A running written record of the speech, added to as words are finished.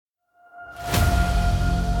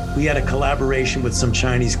We had a collaboration with some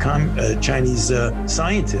Chinese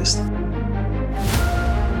scientists.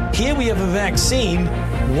 Here we have a vaccine.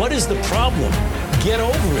 What is the problem? Get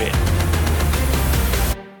over it.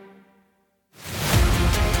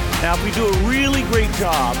 Now, if we do a really great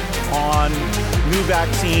job on new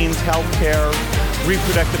vaccines, healthcare,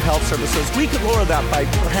 reproductive health services, we could lower that by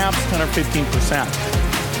perhaps 10 or 15%.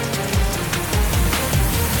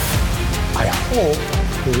 I hope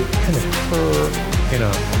that it can occur in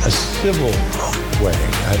a civil way,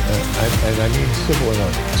 and I mean civil in a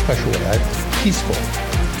special way, peaceful.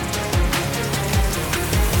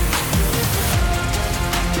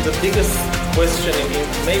 The biggest question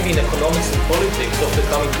maybe in economics and politics of the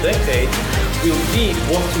coming decade will be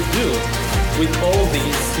what to do with all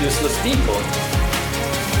these useless people.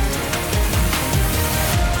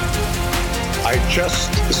 I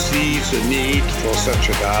just see the need for such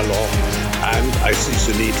a dialogue, and I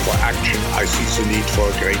see the need for action. I see the need for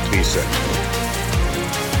a great reset.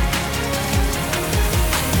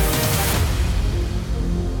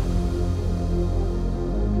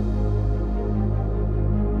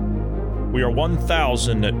 We are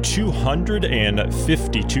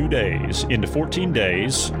 1,252 days into 14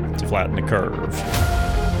 days to flatten the curve.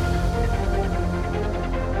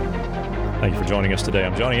 Thank you for joining us today.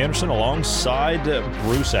 I'm Johnny Anderson alongside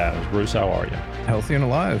Bruce Adams. Bruce, how are you? Healthy and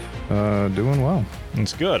alive. Doing well.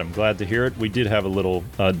 It's good. I'm glad to hear it. We did have a little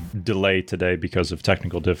delay today because of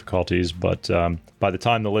technical difficulties, but by the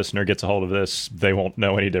time the listener gets a hold of this, they won't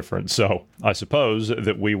know any different. So I suppose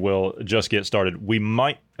that we will just get started. We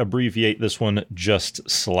might abbreviate this one just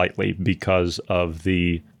slightly because of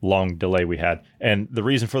the long delay we had. And the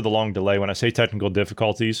reason for the long delay, when I say technical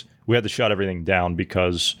difficulties, we had to shut everything down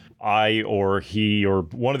because I or he or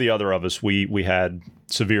one of the other of us, we had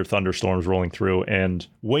severe thunderstorms rolling through. And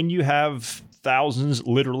when you have thousands,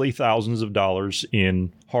 literally thousands of dollars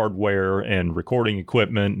in hardware and recording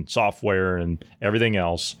equipment and software and everything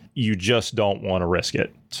else, you just don't want to risk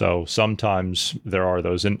it. So sometimes there are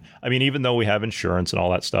those. And I mean, even though we have insurance and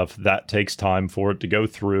all that stuff, that takes time for it to go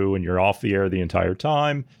through and you're off the air the entire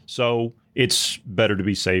time. So it's better to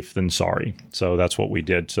be safe than sorry. So that's what we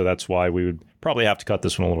did. So that's why we would probably have to cut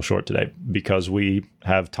this one a little short today because we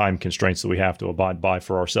have time constraints that we have to abide by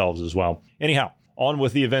for ourselves as well. Anyhow, on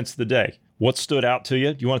with the events of the day. What stood out to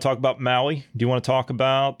you? Do you want to talk about Maui? Do you want to talk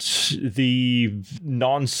about the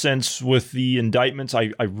nonsense with the indictments?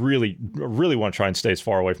 I really want to try and stay as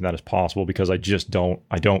far away from that as possible because I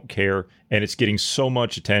don't care. And it's getting so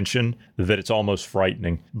much attention that it's almost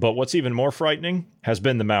frightening. But what's even more frightening has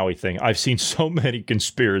been the Maui thing. I've seen so many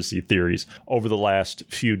conspiracy theories over the last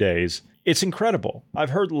few days. It's incredible.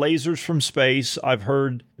 I've heard lasers from space. I've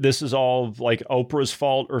heard this is all like Oprah's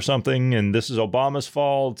fault or something, and this is Obama's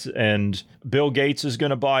fault, and Bill Gates is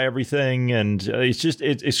going to buy everything, and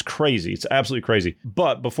it's crazy. It's absolutely crazy.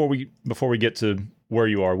 But before we get to where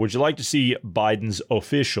you are, would you like to see Biden's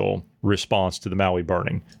official response to the Maui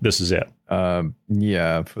burning? This is it.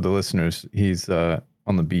 Yeah, for the listeners, he's on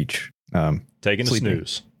the beach. Taking a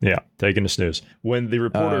snooze. Yeah, taking a snooze. When the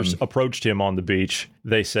reporters approached him on the beach,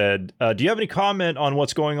 they said, do you have any comment on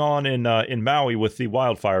what's going on in Maui with the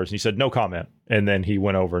wildfires? And he said, no comment. And then he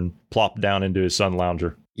went over and plopped down into his sun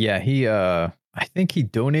lounger. Yeah, he, I think he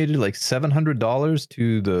donated like $700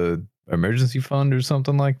 to the emergency fund or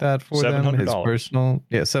something like that for them. His personal,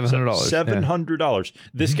 $700. $700.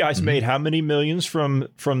 This guy's made how many millions from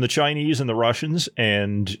the Chinese and the Russians,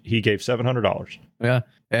 and he gave $700. Yeah,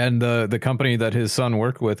 and the company that his son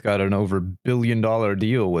worked with got an over $1 billion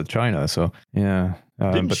deal with China. So yeah,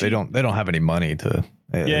 but they don't have any money to.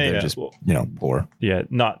 They're just poor. Yeah,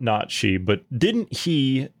 not she, but didn't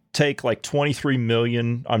he take like 23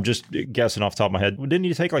 million? I'm just guessing off the top of my head. Didn't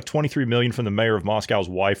he take like 23 million from the mayor of Moscow's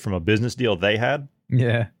wife from a business deal they had?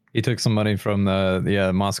 Yeah, he took some money from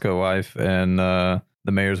the Moscow wife and the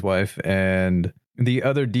mayor's wife, and the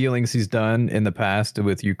other dealings he's done in the past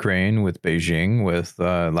with Ukraine, with Beijing, with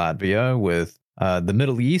Latvia, with the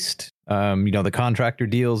Middle East. The contractor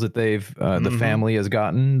deals that they've the family has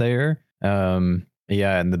gotten there. And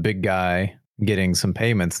the big guy getting some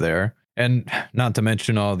payments there. And not to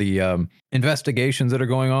mention all the investigations that are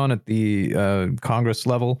going on at the Congress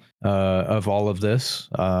level of all of this.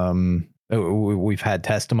 We've had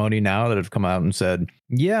testimony now that have come out and said,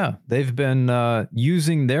 yeah, they've been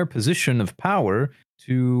using their position of power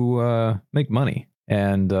to make money.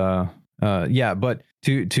 And but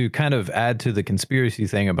to kind of add to the conspiracy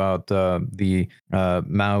thing about the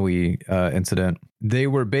Maui incident, they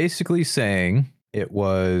were basically saying it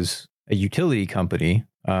was a utility company.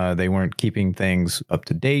 They weren't keeping things up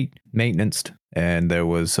to date, maintenance, and there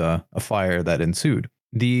was a fire that ensued.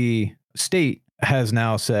 The state has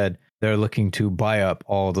now said they're looking to buy up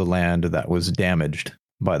all the land that was damaged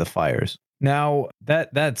by the fires. Now,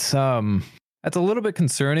 that's a little bit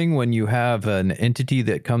concerning when you have an entity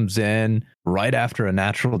that comes in right after a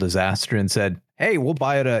natural disaster and said, "Hey, we'll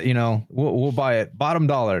buy it we'll buy it bottom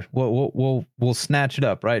dollar. We'll snatch it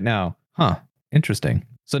up right now." Huh. Interesting.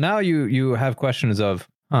 So now you have questions of,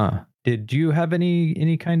 did you have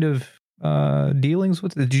any kind of dealings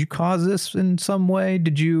with it? Did you cause this in some way?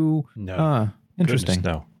 Did you? No. Interesting.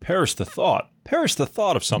 Goodness, no. Perish the thought. Perish the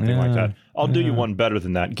thought of something like that. I'll do you one better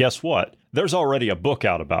than that. Guess what? There's already a book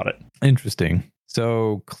out about it. Interesting.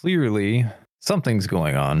 So clearly something's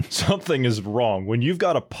going on. Something is wrong. When you've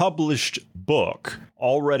got a published book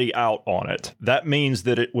already out on it, that means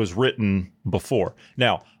that it was written before.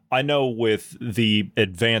 Now, I know with the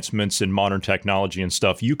advancements in modern technology and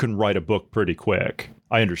stuff, you can write a book pretty quick.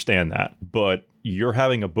 I understand that. But you're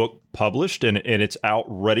having a book published and it's out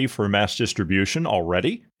ready for mass distribution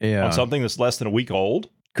already? Yeah. On something that's less than a week old?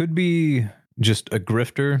 Could be just a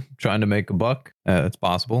grifter trying to make a buck. It's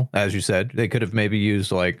possible. As you said, they could have maybe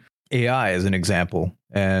used like AI as an example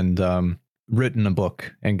and written a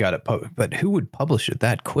book and got it but who would publish it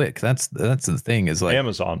that quick? That's the thing, is like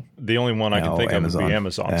Amazon. The only one I can think of would be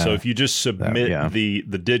Amazon. Yeah. So if you just submit the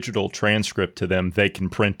digital transcript to them, they can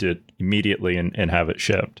print it immediately and have it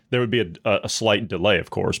shipped. There would be a slight delay, of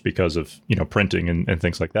course, because of printing and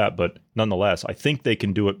things like that, but nonetheless, I think they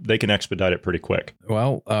can do it. They can expedite it pretty quick.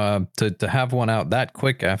 Well, to have one out that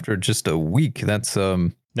quick after just a week, that's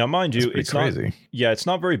now, mind you, it's crazy. Not. Yeah, it's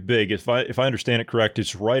not very big. If I understand it correct,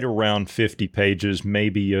 it's right around 50 pages,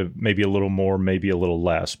 maybe a little more, maybe a little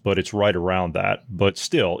less, but it's right around that. But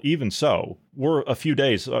still, even so, we're a few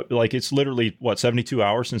days. Like it's literally 72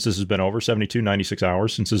 hours since this has been over. 96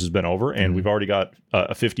 hours since this has been over, and we've already got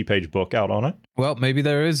a 50-page book out on it. Well, maybe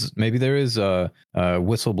there is a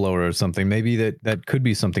whistleblower or something. Maybe that could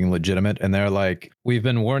be something legitimate, and they're like, we've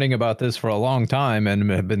been warning about this for a long time and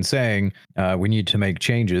have been saying we need to make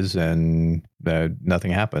changes, and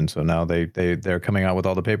nothing happened. So now they're coming out with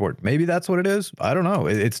all the paperwork. Maybe that's what it is. I don't know.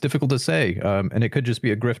 It's difficult to say, and it could just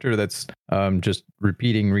be a grifter that's just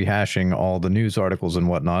rehashing all the news articles and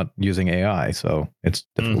whatnot using AI. So it's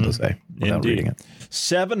difficult to say without reading it.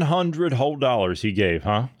 $700 whole dollars he gave,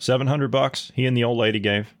 huh? $700 he and the old lady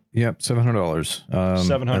gave. Yep, $700.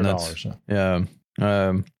 $700.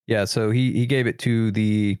 Yeah. Yeah. So he gave it to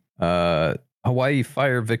the Hawaii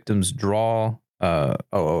fire victims draw.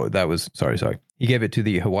 Sorry. He gave it to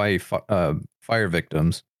the Hawaii fire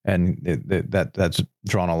victims, and that's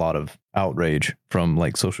drawn a lot of outrage from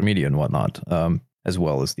like social media and whatnot, as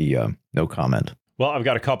well as the no comment. Well, I've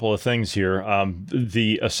got a couple of things here.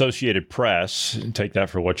 The Associated Press, take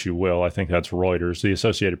that for what you will. I think that's Reuters. The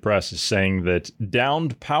Associated Press is saying that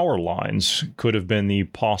downed power lines could have been the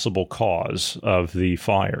possible cause of the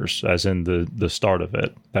fires, as in the start of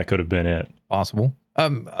it. That could have been it. Possible.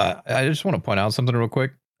 I just want to point out something real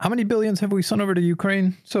quick. How many billions have we sent over to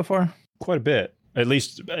Ukraine so far? Quite a bit. At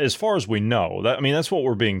least as far as we know. That's what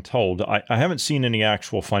we're being told. I haven't seen any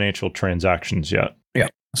actual financial transactions yet. Yeah.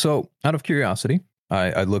 So out of curiosity,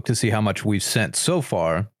 I looked to see how much we've sent so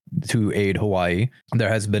far to aid Hawaii. There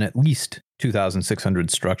has been at least 2,600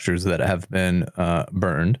 structures that have been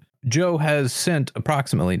burned. Joe has sent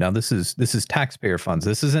approximately, now this is taxpayer funds.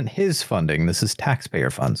 This isn't his funding. This is taxpayer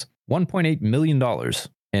funds. $1.8 million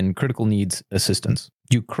in critical needs assistance.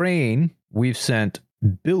 Ukraine, we've sent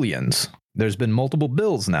billions. There's been multiple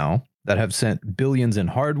bills now that have sent billions in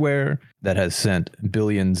hardware, that has sent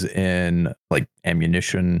billions in like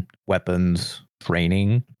ammunition, weapons,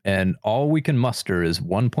 training, and all we can muster is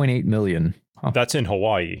 1.8 million. Huh. That's in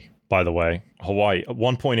Hawaii, by the way. Hawaii,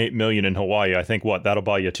 1.8 million in Hawaii. I think that'll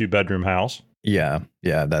buy you a 2-bedroom house. Yeah,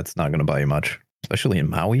 that's not going to buy you much, especially in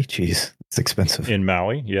Maui. Jeez, it's expensive. In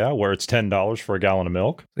Maui, yeah, where it's $10 for a gallon of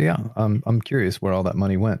milk. So yeah, I'm curious where all that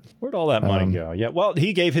money went. Where'd all that money go? Yeah, well,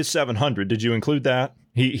 he gave his 700. Did you include that?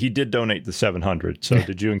 He did donate the 700. So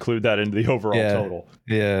did you include that into the overall total?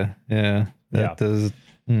 Yeah. That does.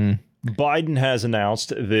 Biden has announced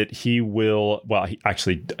that he will,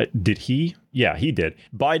 did he? Yeah, he did.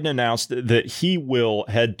 Biden announced that he will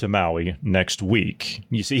head to Maui next week.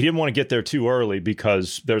 You see, he didn't want to get there too early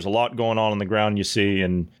because there's a lot going on the ground, you see,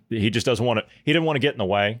 and he just doesn't want to, he didn't want to get in the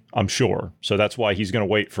way, I'm sure. So that's why he's going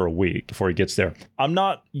to wait for a week before he gets there. I'm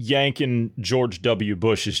not yanking George W.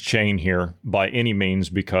 Bush's chain here by any means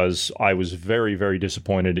because I was very, very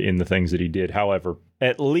disappointed in the things that he did. However,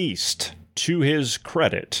 at least to his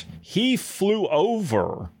credit, he flew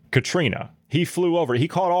over Katrina. He flew over it. He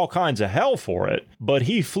caught all kinds of hell for it, but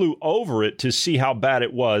he flew over it to see how bad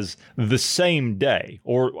it was the same day,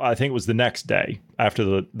 or I think it was the next day after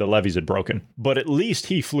the levees had broken. But at least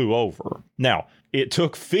he flew over. Now, it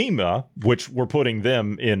took FEMA, which we're putting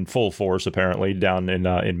them in full force, apparently, down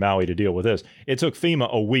in Maui to deal with this. It took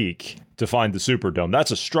FEMA a week to find the Superdome.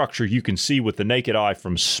 That's a structure you can see with the naked eye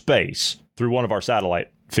from space through one of our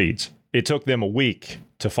satellite feeds. It took them a week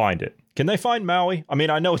to find it. Can they find Maui? I mean,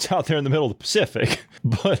 I know it's out there in the middle of the Pacific,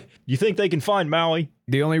 but you think they can find Maui?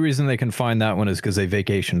 The only reason they can find that one is because they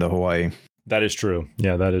vacationed to Hawaii. That is true.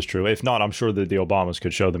 Yeah, that is true. If not, I'm sure that the Obamas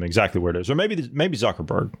could show them exactly where it is. Or maybe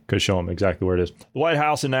Zuckerberg could show them exactly where it is. The White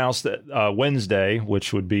House announced that Wednesday,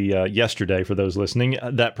 which would be yesterday for those listening,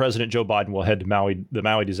 that President Joe Biden will head to Maui, the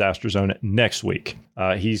Maui disaster zone next week.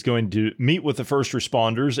 He's going to meet with the first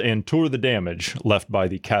responders and tour the damage left by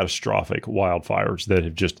the catastrophic wildfires that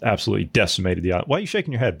have just absolutely decimated the island. Why are you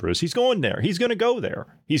shaking your head, Bruce? He's going there. He's going to go there.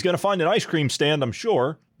 He's going to find an ice cream stand, I'm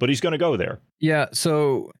sure, but he's going to go there. Yeah,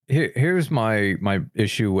 so here's my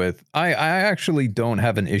issue with I actually don't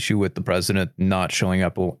have an issue with the president not showing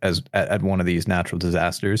up at one of these natural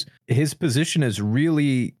disasters. His position is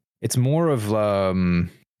really, it's more of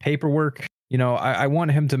paperwork. You know, I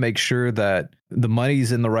want him to make sure that the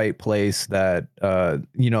money's in the right place, that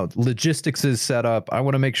logistics is set up. I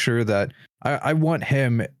want to make sure that I want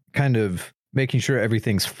him kind of making sure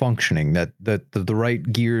everything's functioning, that the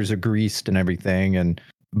right gears are greased and everything.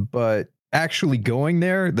 But actually going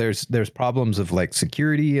there's problems of like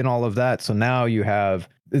security and all of that. So now you have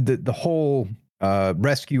the whole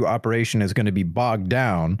rescue operation is going to be bogged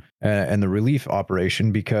down, and the relief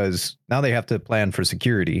operation, because now they have to plan for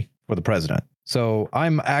security for the president. So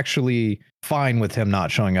I'm actually fine with him not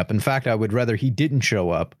showing up. In fact, I would rather he didn't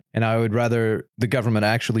show up, and I would rather the government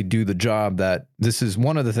actually do the job. That this is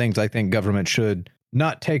one of the things I think government should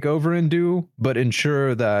not take over and do, but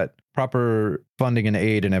ensure that proper funding and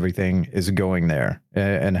aid and everything is going there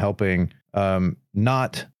and helping,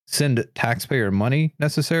 not send taxpayer money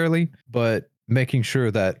necessarily, but making sure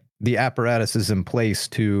that the apparatus is in place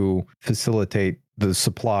to facilitate the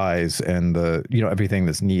supplies and the, everything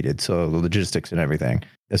that's needed. So the logistics and everything.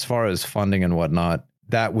 As far as funding and whatnot,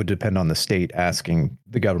 that would depend on the state asking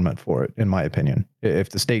the government for it, in my opinion.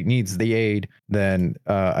 If the state needs the aid, then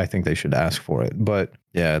I think they should ask for it. But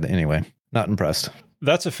yeah, anyway, not impressed.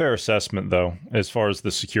 That's a fair assessment, though, as far as the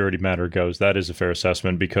security matter goes. That is a fair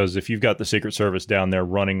assessment, because if you've got the Secret Service down there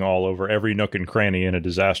running all over every nook and cranny in a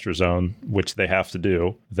disaster zone, which they have to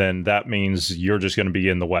do, then that means you're just going to be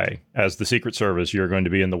in the way. As the Secret Service, you're going to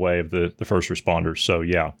be in the way of the first responders. So,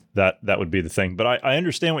 yeah, that would be the thing. But I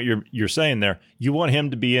understand what you're saying there. You want him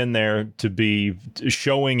to be in there to be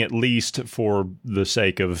showing, at least for the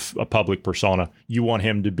sake of a public persona, you want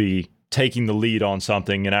him to be taking the lead on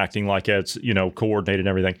something and acting like it's, coordinated and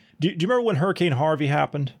everything. Do you remember when Hurricane Harvey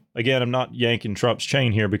happened? Again, I'm not yanking Trump's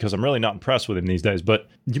chain here because I'm really not impressed with him these days. But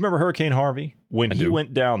do you remember Hurricane Harvey? When he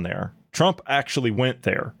went down there, Trump actually went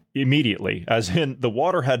there immediately, as in the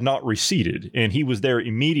water had not receded. And he was there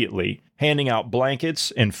immediately handing out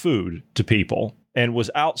blankets and food to people, and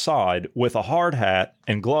was outside with a hard hat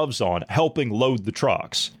and gloves on, helping load the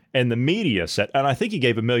trucks. And the media said, and I think he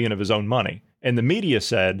gave $1 million of his own money. And the media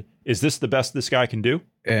said, is this the best this guy can do?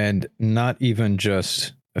 And not even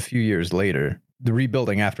just a few years later, the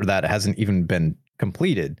rebuilding after that hasn't even been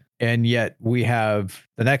completed. And yet we have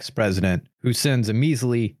the next president who sends a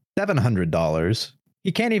measly $700.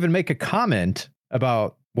 He can't even make a comment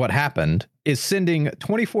about what happened, is sending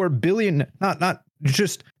 $24 billion. Not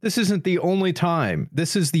just, this isn't the only time.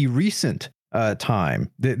 This is the recent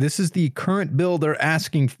time. This is the current bill. They're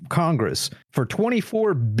asking Congress for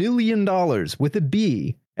 $24 billion with a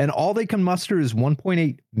B, and all they can muster is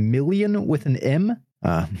 1.8 million with an M.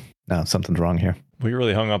 No, something's wrong here. Well, you're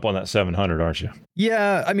really hung up on that 700, aren't you?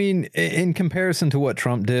 Yeah, I mean, in comparison to what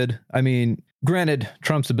Trump did, I mean, granted,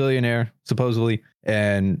 Trump's a billionaire, supposedly,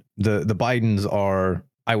 and the Bidens are,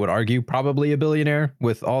 I would argue, probably a billionaire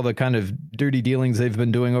with all the kind of dirty dealings they've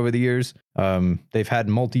been doing over the years. They've had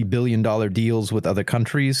multi-billion-dollar deals with other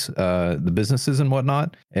countries, the businesses and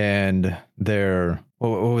whatnot. And their,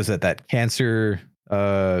 what was it, that cancer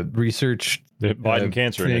research? The Biden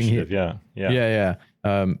Cancer Initiative, yeah.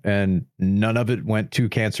 And none of it went to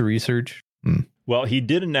cancer research. Well, he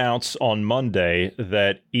did announce on Monday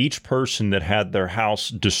that each person that had their house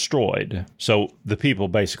destroyed, so the people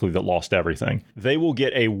basically that lost everything, they will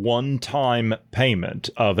get a one-time payment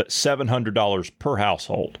of $700 per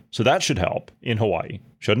household. So that should help in Hawaii,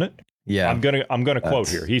 shouldn't it? Yeah. I'm gonna quote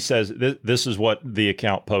here. He says this is what the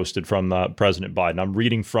account posted from President Biden. I'm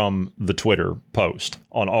reading from the Twitter post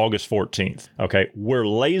on August 14th. Okay, we're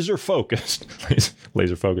laser focused.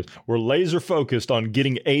 We're laser focused on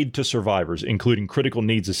getting aid to survivors, including critical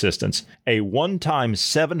needs assistance. A one-time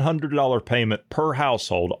 $700 payment per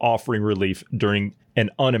household, offering relief during an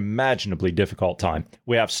unimaginably difficult time.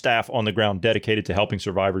 We have staff on the ground dedicated to helping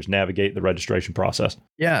survivors navigate the registration process.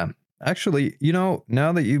 Yeah. Actually,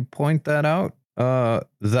 now that you point that out,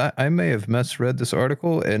 that I may have misread this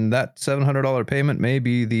article, and that $700 payment may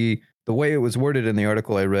be the way it was worded in the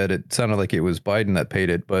article I read. It sounded like it was Biden that paid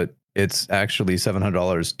it, but it's actually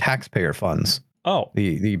 $700 taxpayer funds. Oh,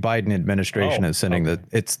 the Biden administration is sending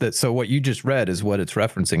that. So what you just read is what it's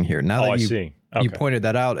referencing here. Now that you pointed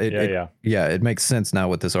that out, it makes sense now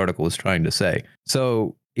what this article is trying to say.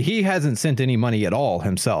 So he hasn't sent any money at all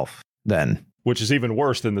himself then. Which is even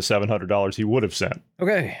worse than the $700 he would have sent.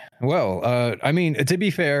 Okay. Well, I mean, to be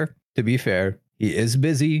fair, he is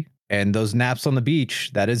busy, and those naps on the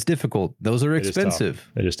beach, that is difficult. Those are expensive.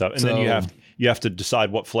 It is tough. And then you have to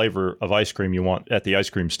decide what flavor of ice cream you want at the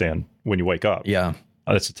ice cream stand when you wake up. Yeah.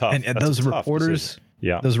 That's a tough. And those reporters,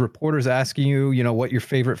 those reporters asking you, what your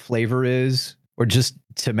favorite flavor is, or just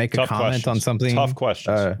to make a comment on something. Tough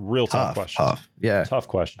questions. Real tough questions. Tough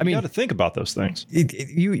questions. I mean, you got to think about those things.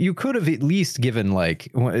 You could have at least given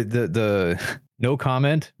like the no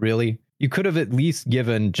comment, really. You could have at least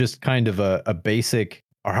given just kind of a basic,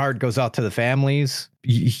 our heart goes out to the families,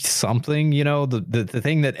 something, the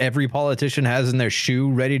thing that every politician has in their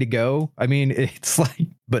shoe ready to go. I mean, it's like,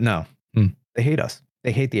 but no, they hate us.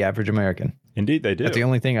 They hate the average American. Indeed, they do. That's the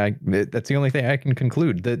only thing I can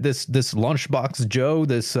conclude. This lunchbox Joe,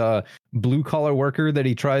 this blue collar worker that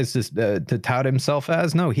he tries to tout himself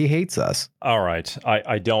as. No, he hates us. All right,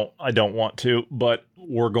 I don't want to, but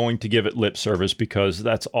we're going to give it lip service because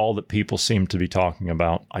that's all that people seem to be talking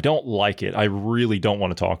about. I don't like it. I really don't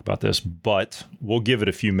want to talk about this, but we'll give it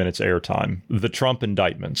a few minutes airtime. The Trump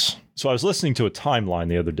indictments. So I was listening to a timeline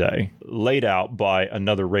the other day laid out by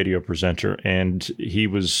another radio presenter, and he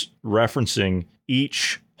was referencing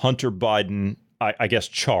each Hunter Biden, I guess,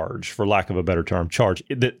 charge, for lack of a better term, charge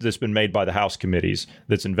that's been made by the House committees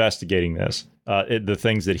that's investigating this, the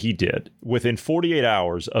things that he did. Within 48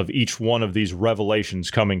 hours of each one of these revelations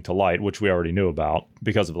coming to light, which we already knew about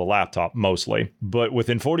because of the laptop mostly, but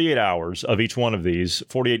within 48 hours of each one of these,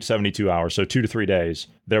 48 to 72 hours, so 2 to 3 days,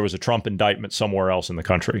 there was a Trump indictment somewhere else in the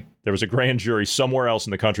country. There was a grand jury somewhere else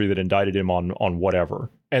in the country that indicted him on whatever.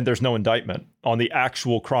 And there's no indictment on the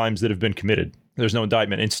actual crimes that have been committed. There's no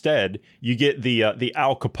indictment. Instead, you get the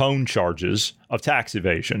Al Capone charges of tax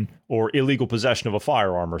evasion or illegal possession of a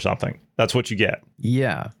firearm or something. That's what you get.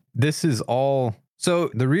 Yeah, this is all. So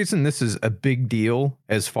the reason this is a big deal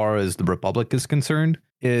as far as the Republic is concerned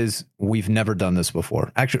is we've never done this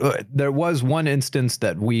before. Actually, there was one instance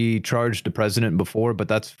that we charged the president before, but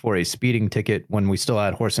that's for a speeding ticket when we still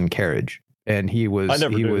had horse and carriage. And he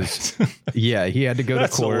was yeah, he had to go to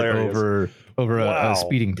court hilarious. over a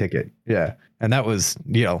speeding ticket. Yeah. And that was,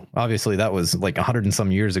 obviously that was like 100 and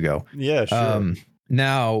some years ago. Yeah, sure.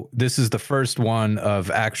 Now this is the first one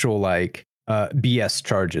of actual BS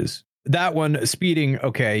charges. That one, speeding,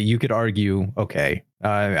 okay, you could argue, okay.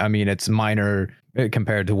 I mean, it's minor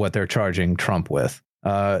compared to what they're charging Trump with.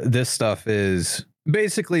 This stuff is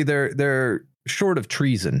basically they're short of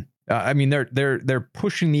treason. I mean, they're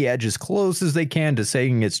pushing the edge as close as they can to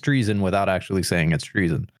saying it's treason without actually saying it's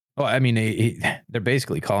treason. Well, I mean, they're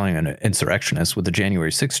basically calling him an insurrectionist with the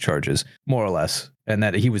January 6th charges, more or less, and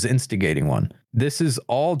that he was instigating one. This is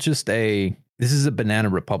all just this is a banana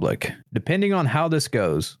republic. Depending on how this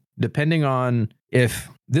goes, depending on if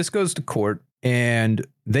this goes to court and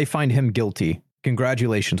they find him guilty,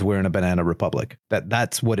 congratulations, we're in a banana republic.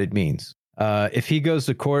 That's what it means. If he goes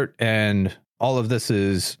to court and all of this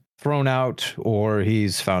is thrown out or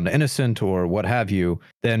he's found innocent or what have you,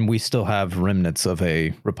 then we still have remnants of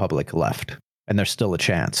a republic left and there's still a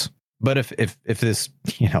chance. But if this,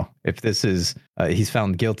 if this is he's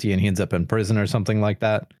found guilty and he ends up in prison or something like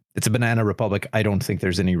that, it's a banana republic. I don't think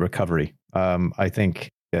there's any recovery. I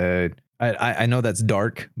think I know that's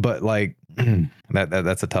dark, but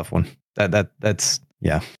that's a tough one. That's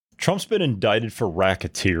yeah. Trump's been indicted for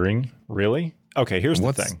racketeering. Really? Okay, here's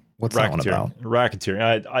the thing. What's that one about?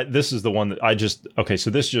 Racketeering. This is the one that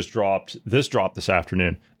so this just dropped. This dropped this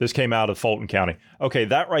afternoon. This came out of Fulton County. Okay,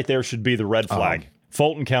 that right there should be the red flag.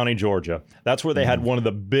 Fulton County, Georgia. That's where they had one of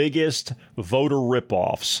the biggest voter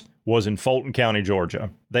ripoffs was in Fulton County,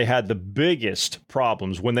 Georgia. They had the biggest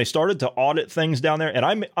problems when they started to audit things down there. And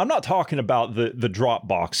I'm not talking about the drop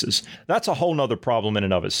boxes. That's a whole nother problem in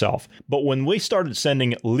and of itself. But when we started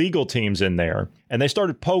sending legal teams in there and they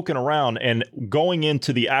started poking around and going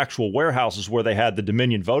into the actual warehouses where they had the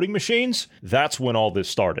Dominion voting machines, that's when all this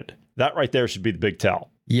started. That right there should be the big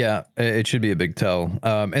tell. Yeah, it should be a big tell.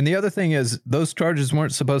 And the other thing is those charges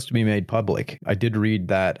weren't supposed to be made public. I did read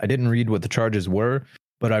that. I didn't read what the charges were,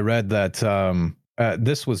 but I read that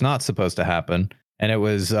this was not supposed to happen. And it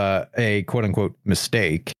was a quote unquote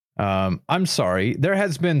mistake. I'm sorry. There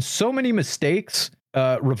has been so many mistakes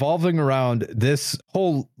revolving around this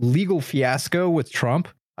whole legal fiasco with Trump.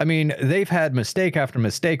 I mean, they've had mistake after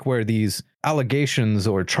mistake where these allegations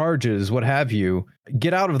or charges, what have you,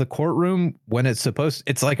 get out of the courtroom when it's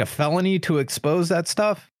like a felony to expose that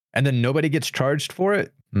stuff, and then nobody gets charged for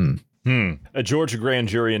it. A Georgia grand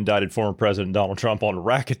jury indicted former President Donald Trump on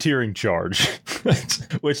racketeering charge,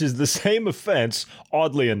 which is the same offense,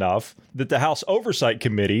 oddly enough, that the House Oversight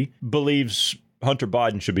Committee believes Hunter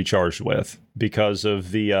Biden should be charged with because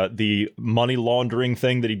of the money laundering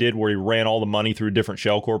thing that he did where he ran all the money through different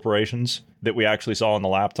shell corporations that we actually saw on the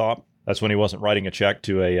laptop. That's when he wasn't writing a check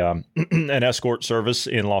to an escort service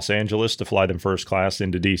in Los Angeles to fly them first class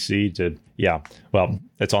into D.C.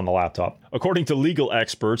 It's on the laptop. According to legal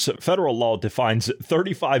experts, federal law defines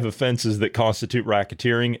 35 offenses that constitute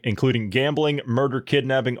racketeering, including gambling, murder,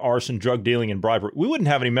 kidnapping, arson, drug dealing, and bribery. We wouldn't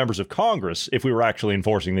have any members of Congress if we were actually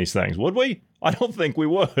enforcing these things, would we? I don't think we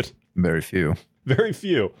would. Very few. Very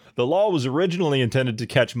few. The law was originally intended to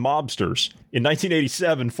catch mobsters. In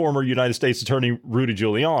 1987, former United States Attorney Rudy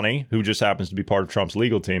Giuliani, who just happens to be part of Trump's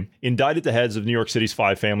legal team, indicted the heads of New York City's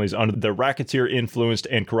 5 families under the Racketeer Influenced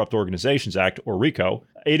and Corrupt Organizations Act, or RICO.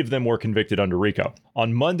 8 of them were convicted under RICO.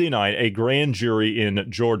 On Monday night, a grand jury in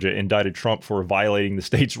Georgia indicted Trump for violating the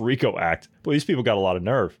state's RICO Act. Boy, these people got a lot of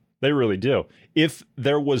nerve. They really do. If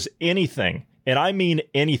there was anything, and I mean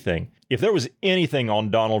anything, if there was anything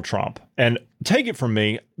on Donald Trump, and take it from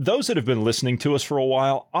me, those that have been listening to us for a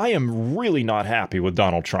while, I am really not happy with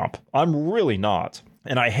Donald Trump. I'm really not.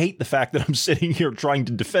 And I hate the fact that I'm sitting here trying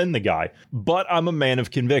to defend the guy, but I'm a man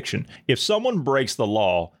of conviction. If someone breaks the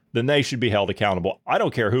law, then they should be held accountable. I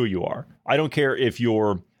don't care who you are. I don't care if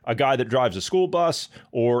you're a guy that drives a school bus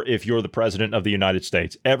or if you're the president of the United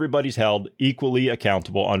States. Everybody's held equally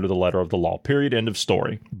accountable under the letter of the law. Period. End of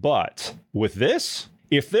story. But with this,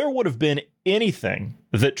 if there would have been anything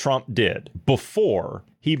that Trump did before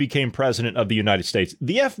he became president of the United States,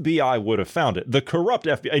 the FBI would have found it. The corrupt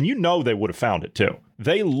FBI, and you know they would have found it too.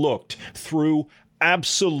 They looked through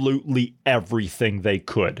absolutely everything they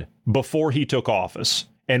could before he took office.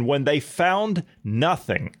 And when they found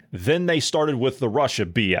nothing, then they started with the Russia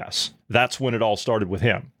BS. That's when it all started with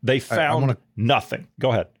him. They found nothing.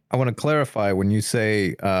 Go ahead. I want to clarify when you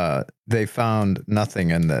say they found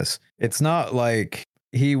nothing in this. It's not like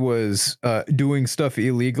he was doing stuff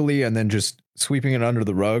illegally and then just sweeping it under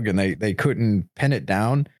the rug and they couldn't pin it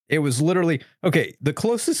down. It was literally, okay, the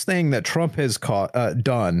closest thing that Trump has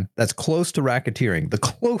done that's close to racketeering, the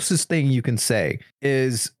closest thing you can say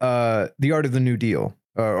is the art of the New Deal,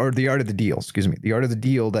 or the art of the deal, excuse me, the art of the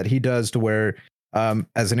deal that he does to where,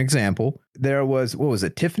 as an example, there was, what was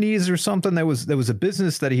it, Tiffany's or something? There was a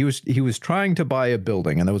business that he was trying to buy a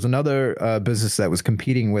building, and there was another business that was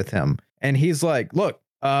competing with him. And he's like, look,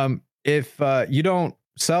 if you don't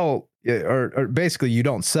sell, or basically you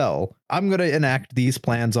don't sell, I'm going to enact these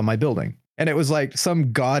plans on my building. And it was like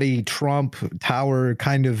some gaudy Trump Tower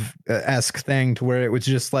kind of esque thing to where it was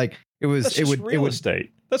just like, That's real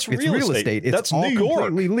estate. It's real estate. It's That's all New York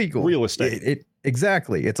completely legal. Real estate.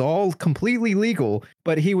 Exactly. It's all completely legal.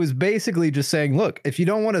 But he was basically just saying, look, if you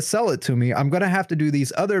don't want to sell it to me, I'm going to have to do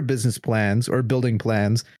these other business plans or building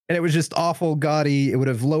plans. And it was just awful gaudy. It would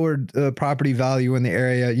have lowered property value in the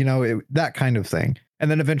area, that kind of thing. And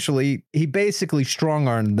then eventually he basically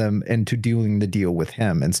strong-armed them into doing the deal with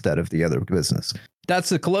him instead of the other business. That's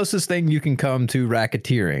the closest thing you can come to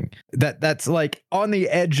racketeering. That's like on the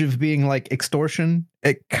edge of being like extortion,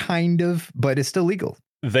 kind of, but it's still legal.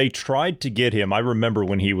 They tried to get him. I remember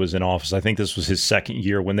when he was in office, I think this was his second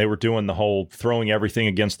year, when they were doing the whole throwing everything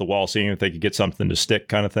against the wall, seeing if they could get something to stick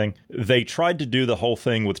kind of thing. They tried to do the whole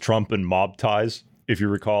thing with Trump and mob ties. If you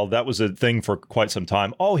recall, that was a thing for quite some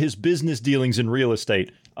time. Oh, his business dealings in real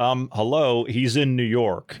estate. Hello, he's in New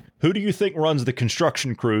York. Who do you think runs the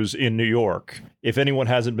construction crews in New York? If anyone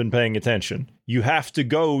hasn't been paying attention, you have to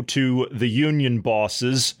go to the union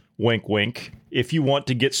bosses, wink, wink, if you want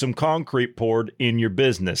to get some concrete poured in your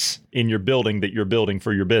business, in your building that you're building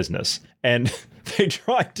for your business. And They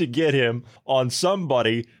tried to get him on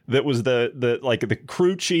somebody that was the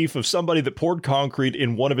crew chief of somebody that poured concrete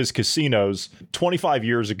in one of his casinos 25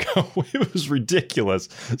 years ago. It was ridiculous.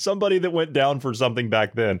 Somebody that went down for something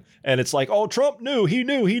back then. And it's like, oh, Trump knew. He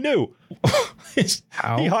knew.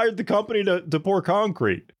 How? He hired the company to pour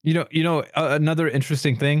concrete. Another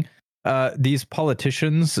interesting thing. These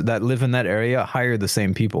politicians that live in that area hire the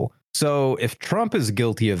same people. So if Trump is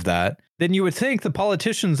guilty of that, then you would think the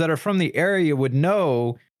politicians that are from the area would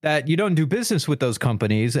know that you don't do business with those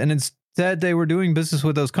companies, and instead they were doing business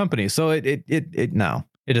with those companies. So it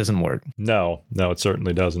doesn't work. No, it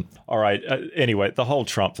certainly doesn't. All right. Anyway, the whole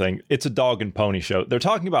Trump thing, it's a dog and pony show. They're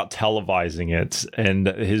talking about televising it, and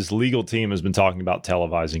his legal team has been talking about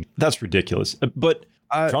televising. That's ridiculous. But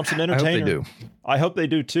Trump's an entertainer. I hope they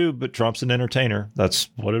do too, but Trump's an entertainer. That's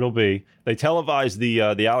what it'll be. They televised the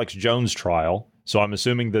Alex Jones trial, so I'm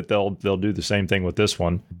assuming that they'll do the same thing with this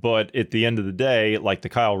one. But at the end of the day, like the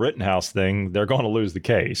Kyle Rittenhouse thing, they're going to lose the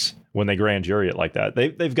case when they grand jury it like that.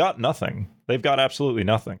 They've got nothing. They've got absolutely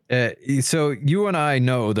nothing. So you and I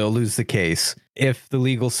know they'll lose the case if the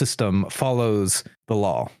legal system follows the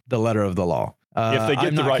law, the letter of the law. If they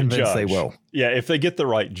get the right judge, they will. Yeah, if they get the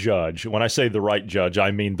right judge. When I say the right judge,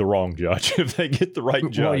 I mean the wrong judge. If they get the right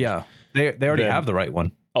judge. Well, yeah. They already have the right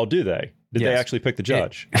one. Oh, do they? Did they actually pick the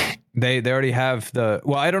judge? They already have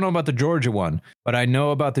I don't know about the Georgia one, but I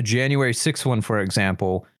know about the January 6th one, for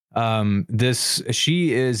example.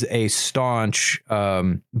 She is a staunch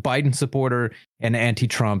Biden supporter and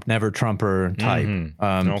anti-Trump, never Trumper type.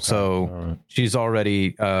 Mm-hmm. So she's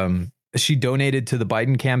already she donated to the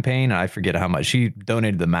Biden campaign. I forget how much. She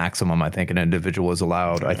donated the maximum I think an individual is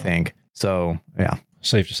allowed, I think. So, yeah.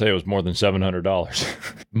 Safe to say it was more than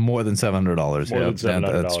 $700. More than $700. More than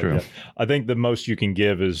 $700. That's true. Yeah. I think the most you can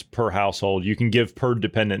give is per household. You can give per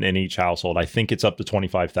dependent in each household. I think it's up to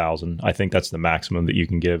 $25,000. I think that's the maximum that you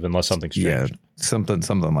can give unless something's changed. Yeah,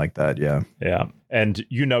 something like that. Yeah. Yeah. And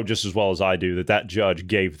you know just as well as I do that judge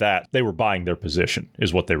gave that. They were buying their position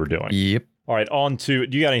is what they were doing. Yep. All right, on to,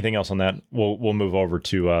 do you got anything else on that? We'll move over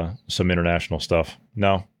to some international stuff.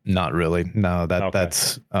 No? Not really. No,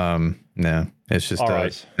 that's no. It's just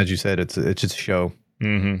right. As you said, it's just a show.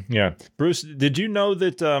 Mm-hmm. Yeah. Bruce, did you know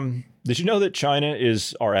that China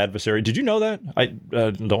is our adversary? Did you know that? I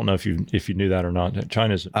don't know if you knew that or not.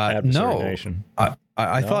 China's an adversary nation.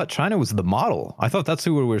 I thought China was the model. I thought that's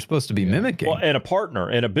who we were supposed to be mimicking. Well, and a partner,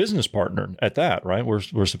 and a business partner at that, right?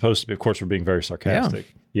 We're supposed to be, of course, we're being very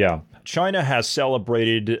sarcastic. Yeah. China has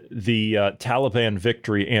celebrated the Taliban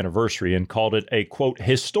victory anniversary and called it a, quote,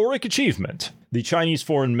 historic achievement. The Chinese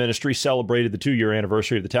Foreign Ministry celebrated the 2-year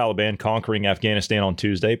anniversary of the Taliban conquering Afghanistan on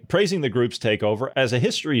Tuesday, praising the group's takeover as a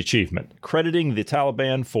history achievement, crediting the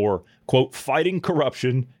Taliban for, quote, fighting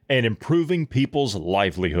corruption and improving people's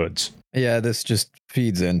livelihoods. Yeah, this just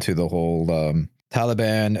feeds into the whole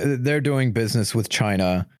Taliban. They're doing business with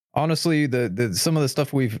China. Honestly, the some of the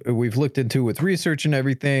stuff we've looked into with research and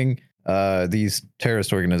everything, these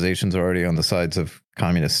terrorist organizations are already on the sides of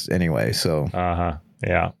communists anyway. So,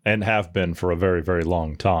 yeah, and have been for a very, very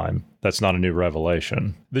long time. That's not a new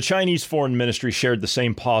revelation. The Chinese Foreign Ministry shared the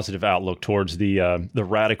same positive outlook towards the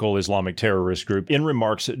radical Islamic terrorist group in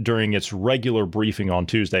remarks during its regular briefing on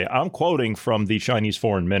Tuesday. I'm quoting from the Chinese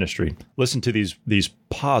Foreign Ministry. Listen to these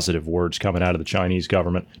positive words coming out of the Chinese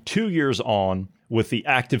government. 2 years on, with the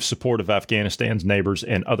active support of Afghanistan's neighbors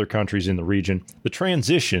and other countries in the region, the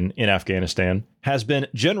transition in Afghanistan has been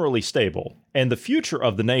generally stable, and the future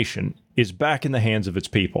of the nation is back in the hands of its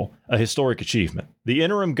people, a historic achievement. The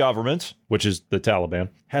interim government, which is the Taliban,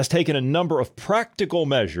 has taken a number of practical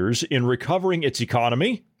measures in recovering its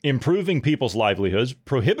economy, improving people's livelihoods,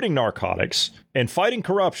 prohibiting narcotics, and fighting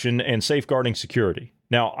corruption and safeguarding security.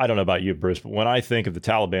 Now, I don't know about you, Bruce, but when I think of the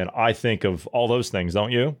Taliban, I think of all those things,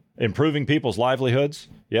 don't you? Improving people's livelihoods.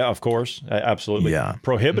 Yeah, of course. Absolutely. Yeah.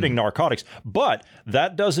 Prohibiting narcotics. But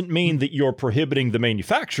that doesn't mean that you're prohibiting the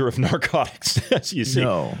manufacture of narcotics, as you see.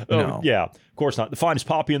 No. Yeah, of course not. The finest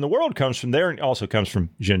poppy in the world comes from there and also comes from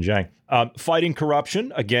Xinjiang. Fighting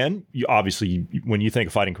corruption, again, obviously, when you think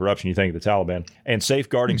of fighting corruption, you think of the Taliban. And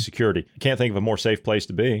safeguarding security. You can't think of a more safe place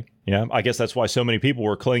to be. Yeah, I guess that's why so many people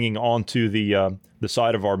were clinging onto the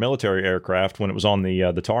side of our military aircraft when it was on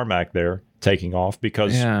the tarmac there, taking off,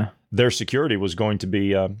 because their security was going to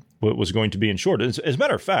be ensured. As a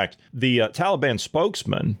matter of fact, the Taliban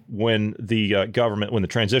spokesman, when the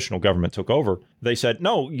transitional government took over, they said,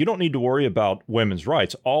 "No, you don't need to worry about women's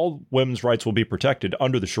rights. All women's rights will be protected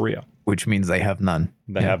under the Sharia," which means they have none.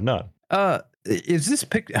 They have none. Is this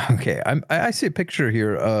picture? Okay, I see a picture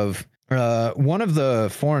here of one of the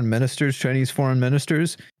foreign ministers, Chinese foreign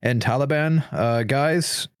ministers, and Taliban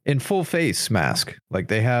guys in full face mask. Like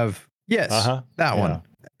they have, that one.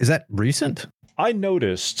 Is that recent? I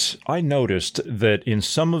noticed that in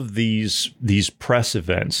some of these press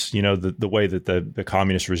events, you know, the way that the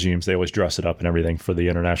communist regimes, they always dress it up and everything for the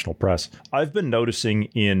international press. I've been noticing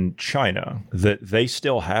in China that they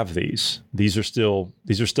still have these. These are still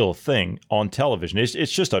a thing on television.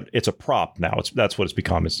 It's a prop now. That's what it's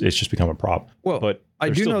become. It's just become a prop. Well, but I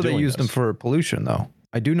do know they use them for pollution, though.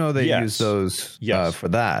 I do know they use those for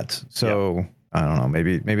that. So I don't know.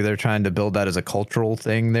 Maybe they're trying to build that as a cultural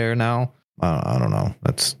thing there now. I don't know.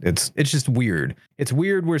 It's just weird. It's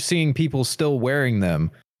weird we're seeing people still wearing them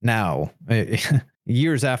now,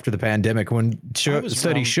 years after the pandemic, when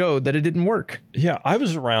studies showed that it didn't work. Yeah, I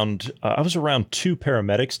was around 2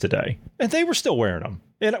 paramedics today, and they were still wearing them.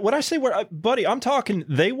 And when I say buddy, I'm talking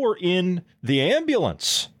they were in the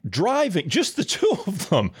ambulance driving, just the two of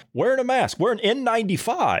them wearing a mask, wearing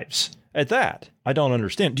N95s. At that, I don't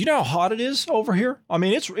understand. Do you know how hot it is over here? I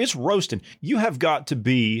mean, it's roasting. You have got to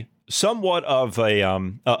be somewhat of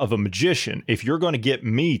a magician if you're going to get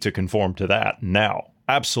me to conform to that now.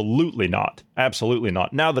 Absolutely not. Absolutely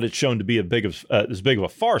not. Now that it's shown to be as big of a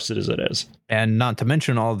farce as it is. And not to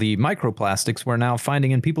mention all the microplastics we're now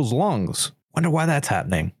finding in people's lungs. Wonder why that's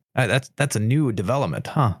happening. That's a new development,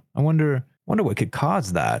 huh? I wonder what could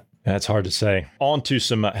cause that. That's hard to say. On to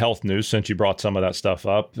some health news, since you brought some of that stuff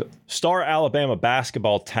up. Star Alabama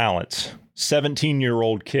basketball talent,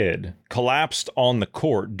 17-year-old kid, collapsed on the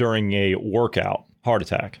court during a workout. Heart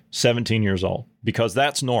attack. 17 years old. Because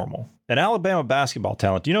that's normal. An Alabama basketball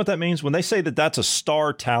talent, do you know what that means? When they say that that's a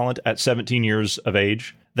star talent at 17 years of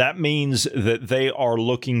age, that means that they are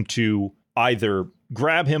looking to either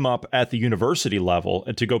grab him up at the university level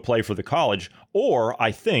and to go play for the college, or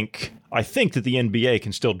I think that the NBA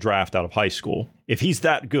can still draft out of high school. If he's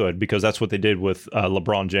that good, because that's what they did with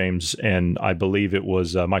LeBron James, and I believe it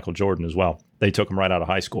was Michael Jordan as well. They took him right out of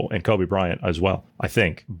high school, and Kobe Bryant as well, I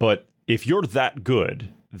think. But if you're that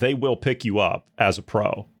good, they will pick you up as a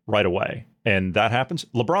pro right away. And that happens.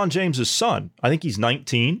 LeBron James's son, I think he's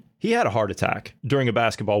 19. He had a heart attack during a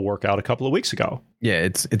basketball workout a couple of weeks ago. Yeah,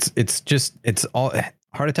 it's all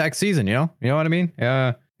heart attack season, you know what I mean?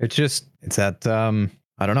 It's that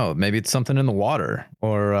I don't know, maybe it's something in the water,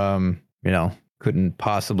 or couldn't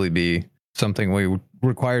possibly be something we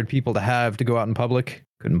required people to have to go out in public.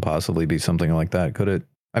 Couldn't possibly be something like that, could it?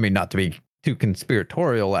 I mean, not to be too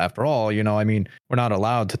conspiratorial after all, I mean, we're not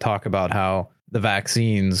allowed to talk about how the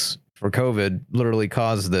vaccines for COVID literally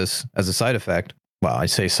caused this as a side effect. Well, I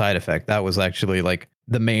say side effect. That was actually like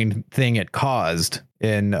the main thing it caused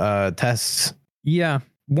in tests. Yeah.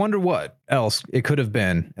 Wonder what else it could have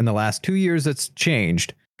been in the last 2 years that's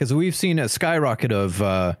changed, because we've seen a skyrocket of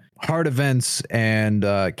heart events and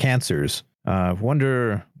cancers.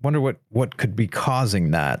 Wonder what could be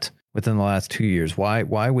causing that within the last 2 years.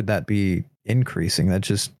 Why would that be increasing? That's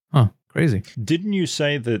just crazy. Didn't you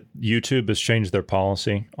say that YouTube has changed their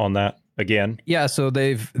policy on that again? Yeah, so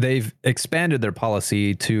they've expanded their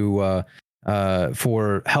policy to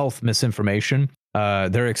for health misinformation.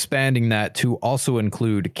 They're expanding that to also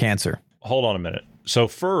include cancer. Hold on a minute. So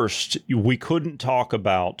first, we couldn't talk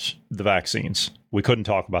about the vaccines. We couldn't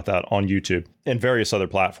talk about that on YouTube and various other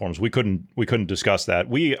platforms. We couldn't discuss that.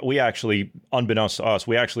 We actually, unbeknownst to us,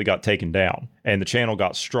 we actually got taken down, and the channel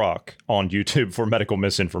got struck on YouTube for medical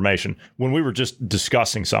misinformation when we were just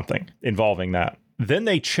discussing something involving that. Then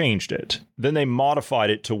they changed it. Then they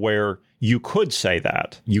modified it to where you could say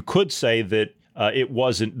that. You could say that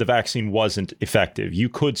the vaccine wasn't effective. You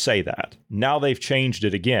could say that. Now they've changed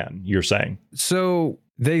it again, you're saying. So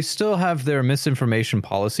they still have their misinformation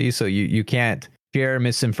policy. So you can't share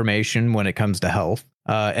misinformation when it comes to health.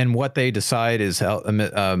 And what they decide is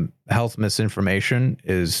health misinformation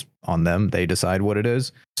is on them. They decide what it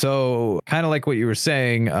is. So kind of like what you were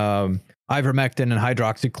saying, ivermectin and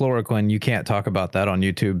hydroxychloroquine, you can't talk about that on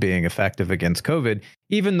YouTube being effective against COVID,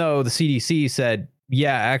 even though the CDC said,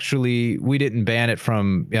 yeah, actually, we didn't ban it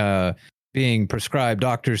from being prescribed.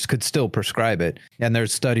 Doctors could still prescribe it. And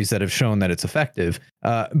there's studies that have shown that it's effective,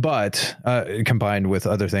 but combined with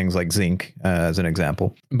other things like zinc, as an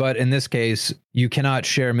example. But in this case, you cannot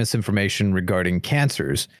share misinformation regarding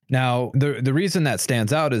cancers. Now, the reason that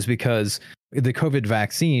stands out is because the COVID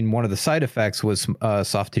vaccine, one of the side effects was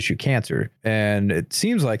soft tissue cancer. And it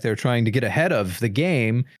seems like they're trying to get ahead of the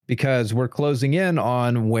game because we're closing in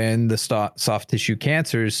on when the soft tissue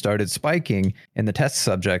cancers started spiking in the test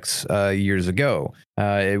subjects years ago.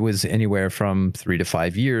 It was anywhere from 3 to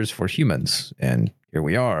 5 years for humans. And here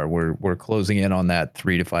we are. We're closing in on that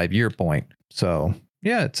 3 to 5 year point. So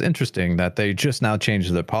Yeah, it's interesting that they just now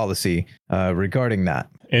changed their policy regarding that.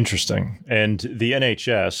 Interesting. And the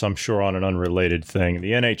NHS, I'm sure on an unrelated thing,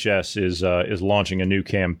 the NHS is launching a new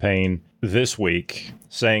campaign this week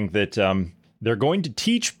saying that they're going to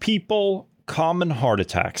teach people common heart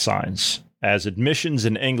attack signs, as admissions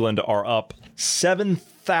in England are up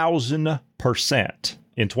 7,000%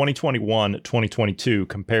 in 2021-2022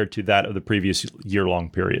 compared to that of the previous year-long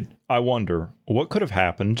period. I wonder what could have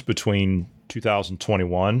happened between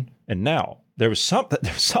 2021 and now. There was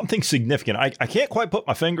something significant. I can't quite put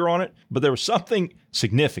my finger on it, but there was something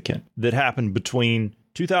significant that happened between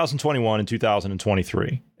 2021 and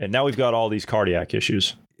 2023. And now we've got all these cardiac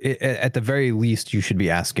issues. At the very least, you should be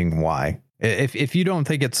asking why. If you don't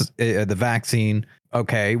think it's the vaccine,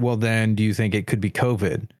 okay, well, then do you think it could be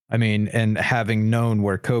COVID? I mean, and having known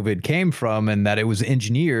where COVID came from and that it was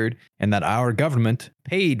engineered and that our government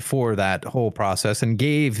paid for that whole process and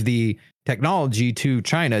gave the technology to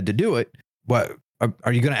China to do it, what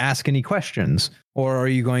are you going to ask any questions, or are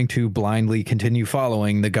you going to blindly continue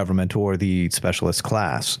following the government or the specialist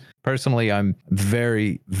class? Personally, I'm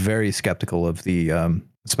very, very skeptical of the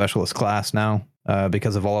specialist class now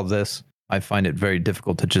because of all of this. I find it very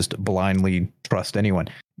difficult to just blindly trust anyone.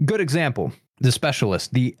 Good example, the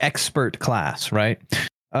specialist, the expert class, right?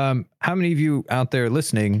 How many of you out there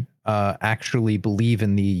listening actually believe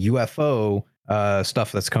in the UFO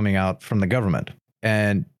stuff that's coming out from the government?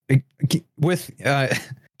 And with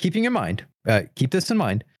keeping in mind, keep this in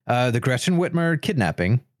mind, the Gretchen Whitmer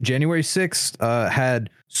kidnapping, January 6th had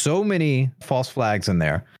so many false flags in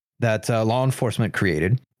there that law enforcement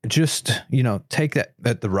created. Just, take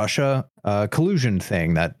that the Russia collusion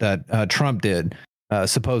thing that Trump did,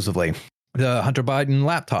 supposedly, the Hunter Biden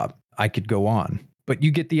laptop. I could go on, but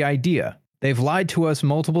you get the idea. They've lied to us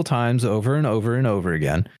multiple times over and over and over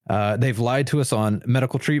again. They've lied to us on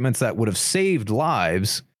medical treatments that would have saved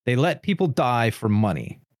lives. They let people die for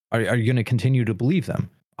money. Are you going to continue to believe them?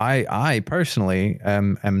 I personally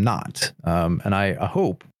am not. And I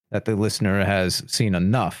hope that the listener has seen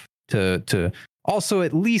enough to also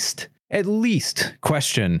at least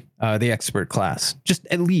question the expert class. Just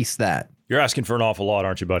at least that. You're asking for an awful lot,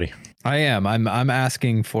 aren't you, buddy? I am. I'm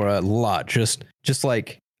asking for a lot. Just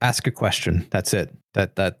like ask a question. That's it.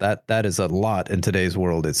 That is a lot in today's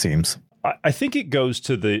world, it seems. I think it goes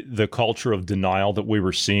to the culture of denial that we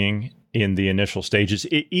were seeing in the initial stages.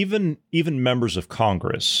 Even members of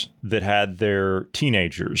Congress that had their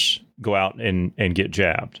teenagers go out and get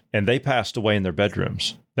jabbed, and they passed away in their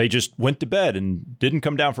bedrooms. They just went to bed and didn't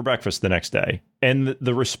come down for breakfast the next day. And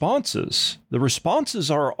the responses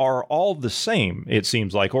are all the same, it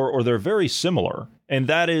seems like, or they're very similar. And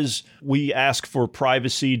that is, we ask for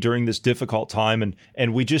privacy during this difficult time,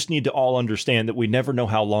 and we just need to all understand that we never know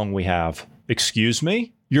how long we have. Excuse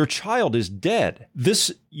me? Your child is dead.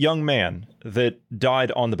 This young man that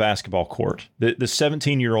died on the basketball court, the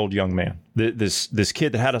 17-year-old young man, this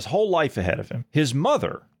kid that had his whole life ahead of him, his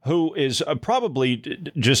mother, who is probably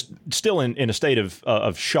just still in a state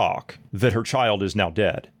of shock that her child is now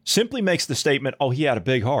dead, simply makes the statement, oh, he had a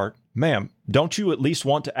big heart. Ma'am, don't you at least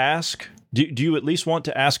want to ask? Do you at least want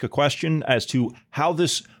to ask a question as to how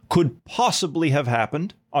this could possibly have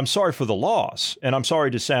happened? I'm sorry for the loss, and I'm sorry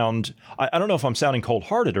to sound, I don't know if I'm sounding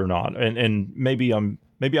cold-hearted or not, and maybe I'm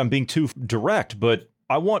being too direct, but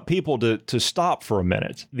I want people to stop for a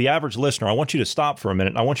minute. The average listener, I want you to stop for a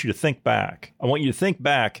minute. I want you to think back. I want you to think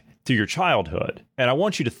back to your childhood. And I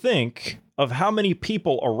want you to think of how many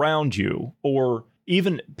people around you, or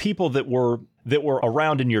even people that were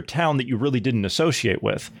around in your town that you really didn't associate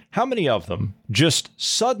with, how many of them just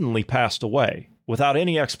suddenly passed away without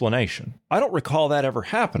any explanation? I don't recall that ever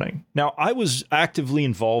happening. Now, I was actively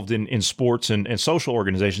involved in sports and social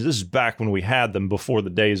organizations. This is back when we had them, before the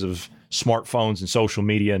days of smartphones and social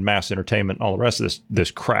media and mass entertainment and all the rest of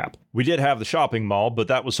this crap. We did have the shopping mall, but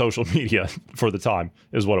that was social media for the time,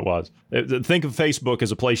 is what it was. Think of Facebook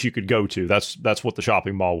as a place you could go to. That's what the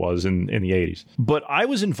shopping mall was in the 80s. But I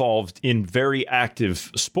was involved in very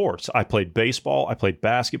active sports. I played baseball. I played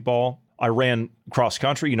basketball. I ran cross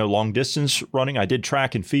country, long distance running. I did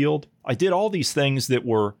track and field. I did all these things that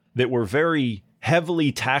were very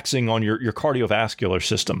heavily taxing on your cardiovascular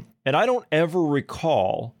system. And I don't ever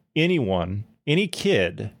recall any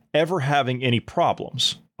kid ever having any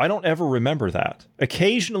problems. I don't ever remember that.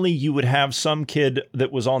 Occasionally you would have some kid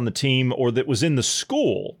that was on the team or that was in the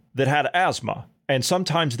school that had asthma. And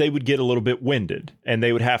sometimes they would get a little bit winded and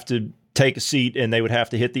they would have to take a seat and they would have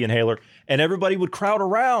to hit the inhaler, and everybody would crowd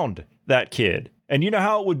around that kid And you know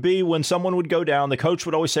how it would be when someone would go down, the coach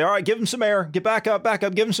would always say, all right, give him some air, get back up,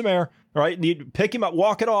 give him some air, right? And you'd pick him up,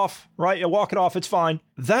 walk it off, right? You walk it off, it's fine.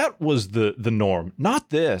 That was the norm, not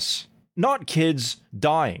this, not kids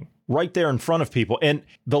dying right there in front of people. And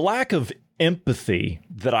the lack of empathy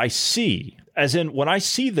that I see, as in when I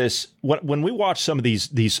see this, when we watch some of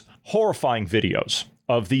these horrifying videos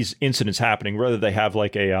of these incidents happening, whether they have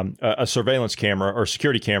like a surveillance camera or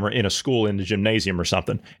security camera in a school in the gymnasium or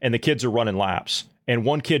something, and the kids are running laps, and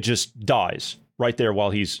one kid just dies right there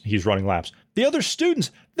while he's running laps. The other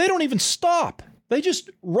students, they don't even stop. They just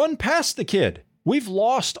run past the kid. We've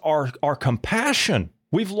lost our compassion.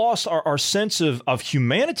 We've lost our sense of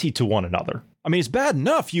humanity to one another. I mean, it's bad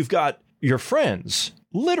enough you've got your friends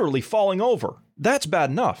literally falling over. That's bad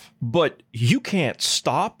enough. But you can't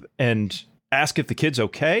stop and ask if the kid's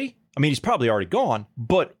okay. I mean, he's probably already gone,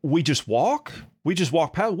 but we just walk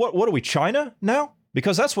past. What are we, China now?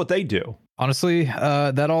 Because that's what they do. Honestly,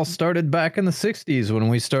 that all started back in the 60s when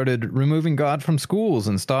we started removing God from schools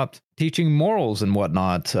and stopped teaching morals and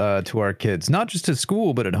whatnot to our kids, not just at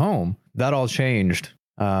school, but at home. That all changed.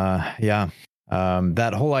 That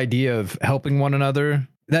whole idea of helping one another,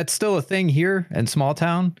 that's still a thing here in small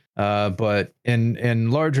town. But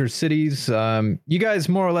in larger cities, you guys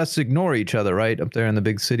more or less ignore each other, right? Up there in the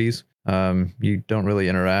big cities, you don't really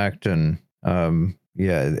interact. And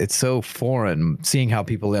it's so foreign seeing how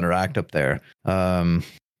people interact up there,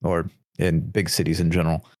 or in big cities in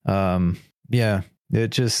general.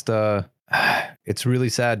 It just it's really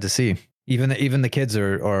sad to see. Even the kids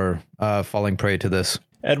are falling prey to this.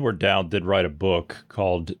 Edward Dowd did write a book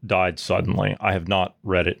called Died Suddenly. I have not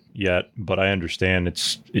read it yet, but I understand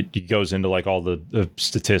it goes into like all the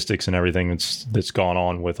statistics and everything that's gone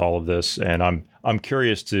on with all of this. And I'm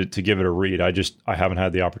curious to give it a read. I haven't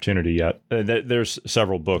had the opportunity yet. There's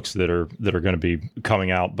several books that are going to be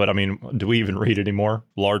coming out, but I mean, do we even read anymore?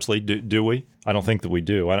 Largely, do we? I don't think that we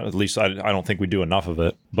do. At least I don't think we do enough of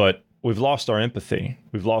it. But we've lost our empathy.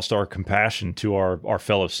 We've lost our compassion to our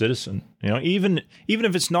fellow citizen. You know, even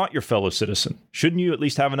if it's not your fellow citizen, shouldn't you at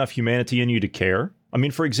least have enough humanity in you to care? I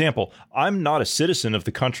mean, for example, I'm not a citizen of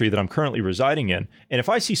the country that I'm currently residing in. And if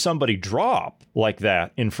I see somebody drop like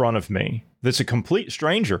that in front of me, that's a complete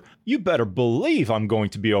stranger, you better believe I'm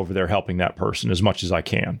going to be over there helping that person as much as I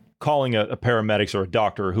can, calling a paramedics or a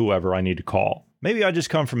doctor or whoever I need to call. Maybe I just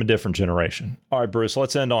come from a different generation. All right, Bruce,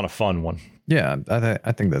 let's end on a fun one. Yeah,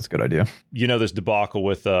 I think that's a good idea. You know this debacle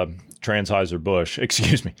with Anheuser-Busch.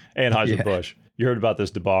 You heard about this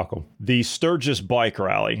debacle. The Sturgis Bike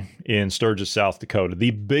Rally in Sturgis, South Dakota, the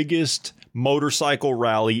biggest motorcycle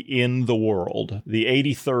rally in the world, the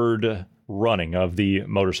 83rd running of the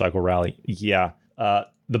motorcycle rally. Yeah, the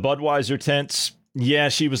Budweiser tents, yeah,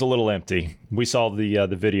 she was a little empty. We saw the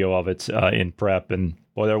video of it in prep, and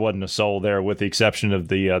boy, there wasn't a soul there with the exception of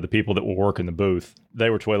the people that were working the booth. They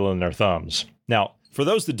were twiddling their thumbs. Now, for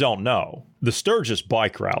those that don't know, the Sturgis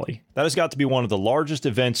Bike Rally, that has got to be one of the largest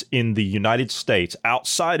events in the United States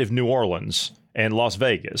outside of New Orleans and Las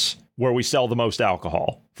Vegas, where we sell the most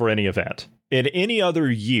alcohol for any event. In any other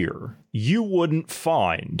year, you wouldn't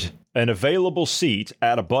find an available seat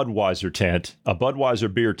at a Budweiser tent, a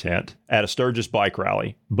Budweiser beer tent, at a Sturgis Bike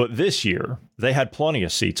Rally. But this year, they had plenty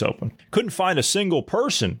of seats open. Couldn't find a single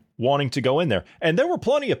person wanting to go in there. And there were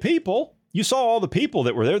plenty of people. You saw all the people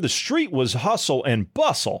that were there. The street was hustle and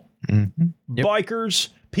bustle. Mm-hmm. Yep. Bikers,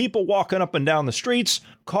 people walking up and down the streets,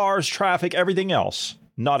 cars, traffic, everything else.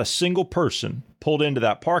 Not a single person pulled into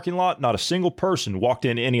that parking lot. Not a single person walked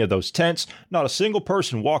into any of those tents. Not a single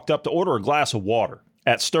person walked up to order a glass of water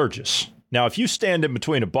at Sturgis. Now, if you stand in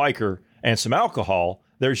between a biker and some alcohol,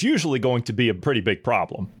 there's usually going to be a pretty big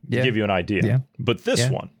problem, to give you an idea. Yeah. But this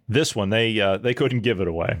one, they couldn't give it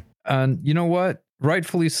away. And you know what?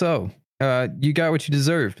 Rightfully so. You got what you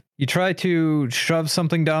deserved. You try to shove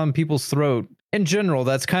something down people's throat. In general,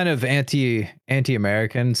 that's kind of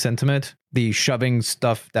anti-American sentiment. The shoving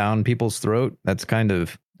stuff down people's throat. That's kind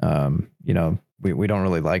of, we don't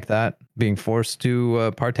really like that, being forced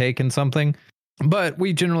to partake in something. But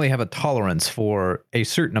we generally have a tolerance for a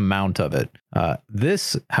certain amount of it.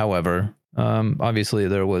 This, however, obviously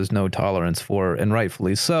there was no tolerance for, and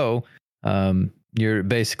rightfully so. You're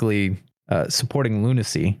basically supporting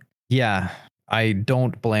lunacy. Yeah, I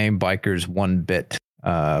don't blame bikers one bit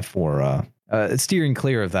for steering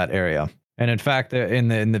clear of that area. And in fact,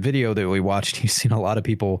 in the video that we watched, you've seen a lot of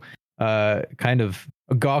people kind of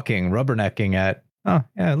gawking, rubbernecking at, oh,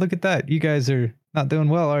 yeah, look at that. You guys are not doing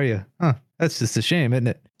well, are you? Huh, that's just a shame, isn't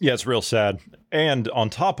it? Yeah, it's real sad. And on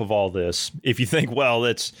top of all this, if you think, well,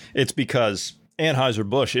 it's because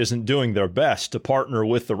Anheuser-Busch isn't doing their best to partner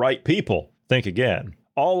with the right people, think again.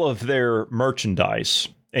 all of their merchandise,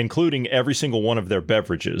 including every single one of their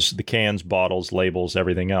beverages, the cans, bottles, labels,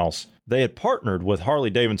 everything else, they had partnered with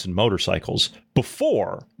Harley-Davidson motorcycles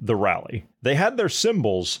before the rally. They had their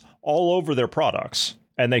symbols all over their products,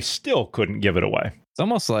 and they still couldn't give it away. It's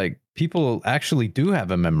almost like people actually do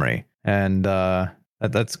have a memory, and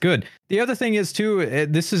that's good. The other thing is, too,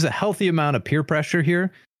 this is a healthy amount of peer pressure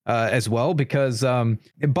here as well, because a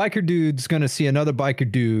biker dude's going to see another biker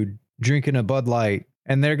dude drinking a Bud Light,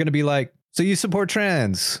 and they're going to be like, so you support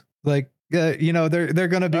trans? Like, they're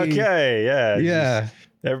going to be... Okay, yeah. Yeah.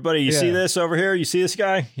 Everybody, you see this over here? You see this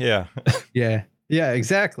guy? Yeah. Yeah,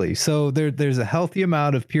 exactly. So there's a healthy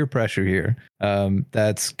amount of peer pressure here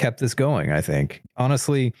that's kept this going, I think.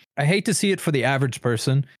 Honestly, I hate to see it for the average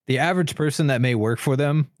person. The average person that may work for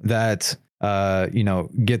them, that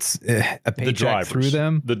gets a paycheck through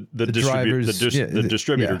them. The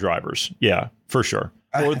distributor drivers. Yeah, for sure.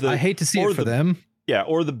 I hate to see it for them. Yeah,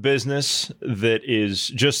 or the business that is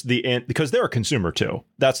just the end, because they're a consumer too.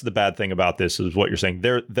 That's the bad thing about this, is what you're saying.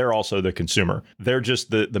 They're also the consumer. They're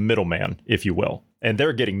just the middleman, if you will, and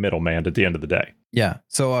they're getting middleman at the end of the day. Yeah.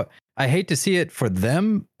 So I hate to see it for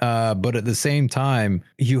them, but at the same time,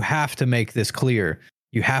 you have to make this clear.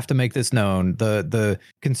 You have to make this known. The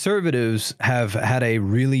conservatives have had a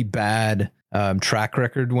really bad track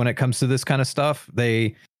record when it comes to this kind of stuff.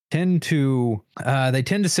 They tend to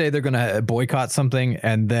say they're going to boycott something,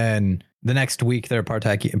 and then the next week they're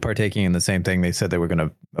partaking in the same thing they said they were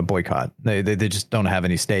going to boycott. They just don't have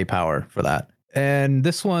any stay power for that. And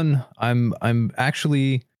this one, I'm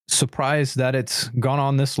actually surprised that it's gone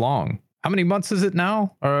on this long. How many months is it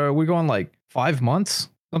now? Are we going like 5 months,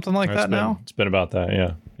 something like that now? It's been about that,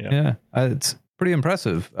 yeah. It's pretty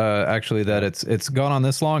impressive, actually, that it's gone on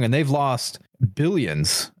this long, and they've lost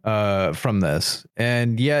billions from this,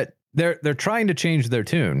 and yet they're trying to change their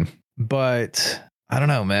tune. But I don't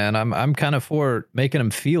know, man. I'm kind of for making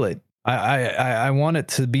them feel it. I want it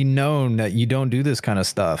to be known that you don't do this kind of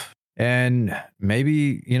stuff, and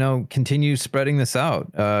maybe continue spreading this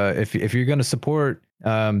out. If you're going to support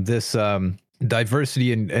this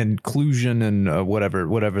diversity and inclusion and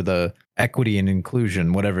whatever the equity and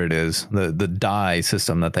inclusion, whatever it is, the DI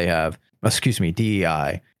system that they have. Excuse me,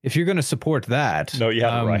 DEI. If you're going to support that, no, you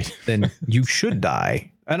have it right. Then you should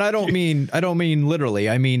die. And I don't mean literally.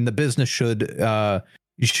 I mean the business should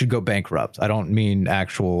you should go bankrupt. I don't mean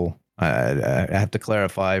actual. I have to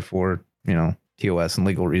clarify for TOS and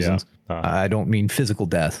legal reasons. Yeah. I don't mean physical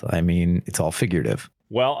death. I mean it's all figurative.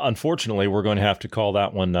 Well, unfortunately, we're going to have to call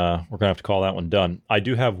that one. We're going to have to call that one done. I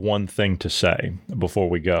do have one thing to say before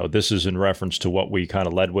we go. This is in reference to what we kind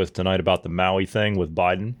of led with tonight about the Maui thing with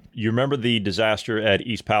Biden. You remember the disaster at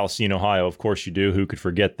East Palestine, Ohio? Of course you do. Who could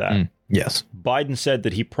forget that? Yes. Biden said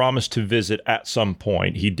that he promised to visit at some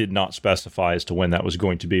point. He did not specify as to when that was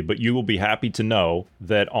going to be, but you will be happy to know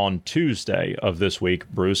that on Tuesday of this week,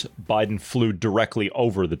 Bruce, Biden flew directly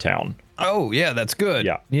over the town. Oh, yeah, that's good.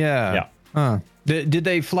 Yeah. Huh. Did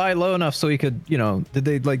they fly low enough so he could, did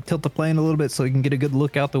they like tilt the plane a little bit so he can get a good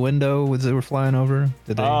look out the window as they were flying over?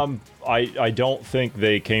 Did they? I don't think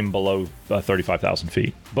they came below 35,000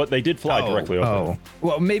 feet, but they did fly directly over. Oh,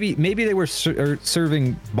 well, maybe they were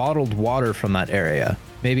serving bottled water from that area.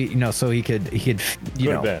 Maybe, so he could, could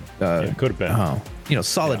have been.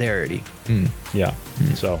 Solidarity. Yeah.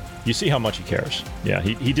 So you see how much he cares. Yeah,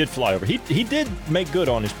 he did fly over. He did make good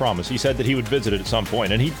on his promise. He said that he would visit it at some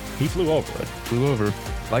point, and he flew over it.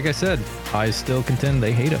 Like I said, I still contend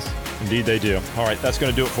they hate us. Indeed they do. All right, that's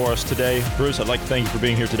going to do it for us today. Bruce, I'd like to thank you for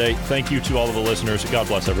being here today. Thank you to all of the listeners. God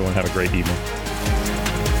bless everyone. Have a great evening.